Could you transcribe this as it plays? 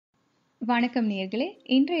வணக்கம் நேயர்களே.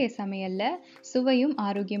 இன்றைய சமையல்ல சுவையும்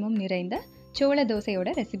ஆரோக்கியமும் நிறைந்த சோள தோசையோட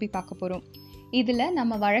ரெசிபி பார்க்க போகிறோம். இதில்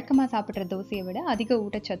நம்ம வழக்கமாக சாப்பிட்ற தோசையை விட அதிக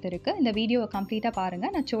ஊட்டச்சத்து இருக்குது. இந்த வீடியோவை கம்ப்ளீட்டாக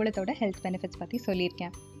பாருங்கள். நான் சோளத்தோட ஹெல்த் பெனிஃபிட்ஸ் பற்றி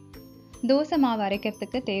சொல்லியிருக்கேன். தோசை மாவு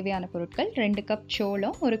அரைக்கிறதுக்கு தேவையான பொருட்கள் 2 கப்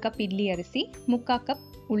சோளம், 1 கப் இட்லி அரிசி, 3/4 கப்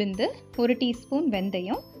உளுந்து, 1 டீஸ்பூன்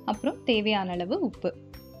வெந்தயம், அப்புறம் தேவையான அளவு உப்பு.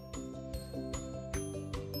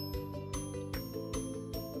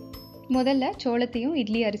 முதல்ல சோளத்தையும்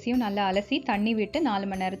இட்லி அரிசியும் நல்லா அலசி தண்ணி விட்டு 4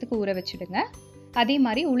 மணி நேரத்துக்கு ஊற வச்சுடுங்க. அதே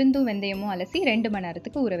மாதிரி உளுந்தும் வெந்தயமும் அலசி 2 மணி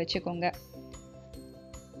நேரத்துக்கு ஊற வச்சுக்கோங்க.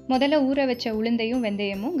 முதல்ல ஊற வச்ச உளுந்தையும்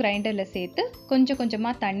வெந்தயமும் கிரைண்டரில் சேர்த்து கொஞ்சம்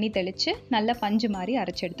கொஞ்சமாக தண்ணி தெளித்து நல்லா பஞ்சு மாதிரி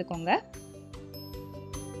அரைச்சி எடுத்துக்கோங்க.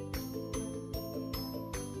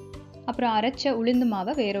 அப்புறம் அரைச்ச உளுந்து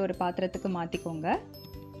மாவை வேற ஒரு பாத்திரத்துக்கு மாற்றிக்கோங்க.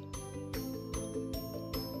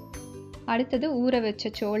 அடுத்தது ஊற வச்ச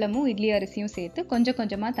சோளமும் இட்லி அரிசியும் சேர்த்து கொஞ்சம்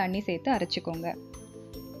கொஞ்சமாக தண்ணி சேர்த்து அரைச்சிக்கோங்க.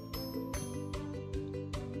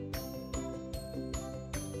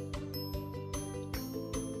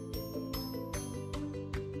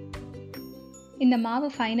 இந்த மாவு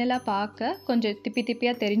ஃபைனலாக பார்க்க கொஞ்சம் திப்பி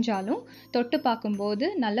திப்பியாக தெரிஞ்சாலும் தொட்டு பார்க்கும்போது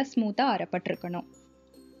நல்லா ஸ்மூத்தாக அரைப்பட்டிருக்கணும்.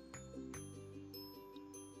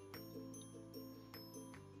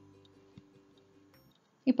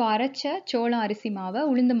 இப்போ அரைச்ச சோளம் அரிசி மாவை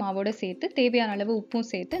உளுந்து மாவோட சேர்த்து தேவையான அளவு உப்பும்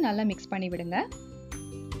சேர்த்து நல்லா மிக்ஸ் பண்ணி விடுங்க.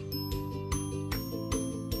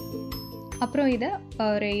 அப்புறம் இதை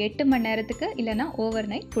ஒரு 8 மணி நேரத்துக்கு இல்லைன்னா ஓவர்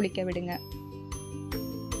நைட் புளிக்க விடுங்க.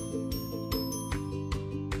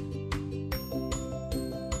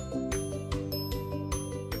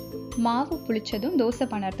 மாவு புளிச்சதும் தோசை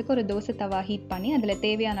பண்ணுறதுக்கு ஒரு தோசை தவா ஹீட் பண்ணி அதில்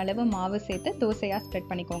தேவையான அளவு மாவு சேர்த்து தோசையாக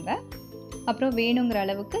ஸ்ப்ரெட் பண்ணிக்கோங்க. அப்புறம் வேணுங்கிற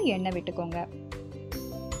அளவுக்கு எண்ணெய் விட்டுக்கோங்க.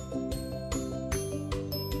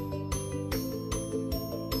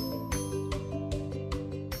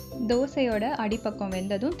 தோசையோட அடிப்பக்கம்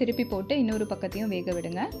வெந்ததும் திருப்பி போட்டு இன்னொரு பக்கத்தையும் வேக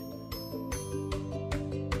விடுங்க.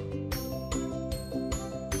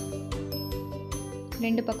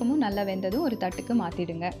 ரெண்டு பக்கமும் நல்லா வெந்ததும் ஒரு தட்டுக்கு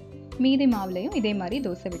மாற்றிடுங்க. மீதி மாவுலையும் இதே மாதிரி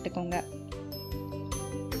தோசை விட்டுக்கோங்க.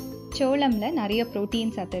 சோளம்ல நிறைய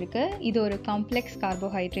ப்ரோட்டீன் சத்து இருக்குது. இது ஒரு காம்ப்ளெக்ஸ்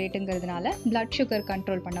கார்போஹைட்ரேட்டுங்கிறதுனால பிளட் சுகர்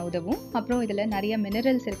கண்ட்ரோல் பண்ண உதவும். அப்புறம் இதில் நிறைய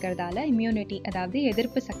மினரல்ஸ் இருக்கிறதால இம்யூனிட்டி, அதாவது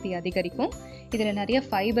எதிர்ப்பு சக்தி அதிகரிக்கும். இதில் நிறைய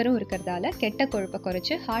ஃபைபரும் இருக்கிறதால கெட்ட கொழுப்பை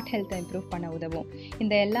குறைச்சி ஹார்ட் ஹெல்த்தை இம்ப்ரூவ் பண்ண உதவும்.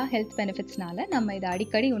 இந்த எல்லா ஹெல்த் பெனிஃபிட்ஸ்னால நம்ம இதை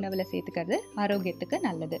அடிக்கடி உணவில் சேர்த்துக்கிறது ஆரோக்கியத்துக்கு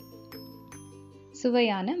நல்லது.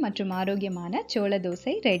 சுவையான மற்றும் ஆரோக்கியமான சோள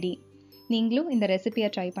தோசை ரெடி. நீங்களும் இந்த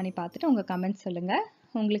ரெசிபியை ட்ரை பண்ணி பார்த்துட்டு உங்கள் கமெண்ட்ஸ் சொல்லுங்கள்.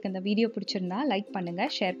 உங்களுக்கு இந்த வீடியோ பிடிச்சிருந்தா லைக்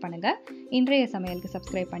பண்ணுங்கள், ஷேர் பண்ணுங்கள். இன்றைய சமையலுக்கு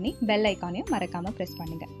சப்ஸ்கிரைப் பண்ணி பெல் ஐக்கானையும் மறக்காமல் ப்ரெஸ்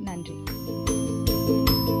பண்ணுங்கள். நன்றி.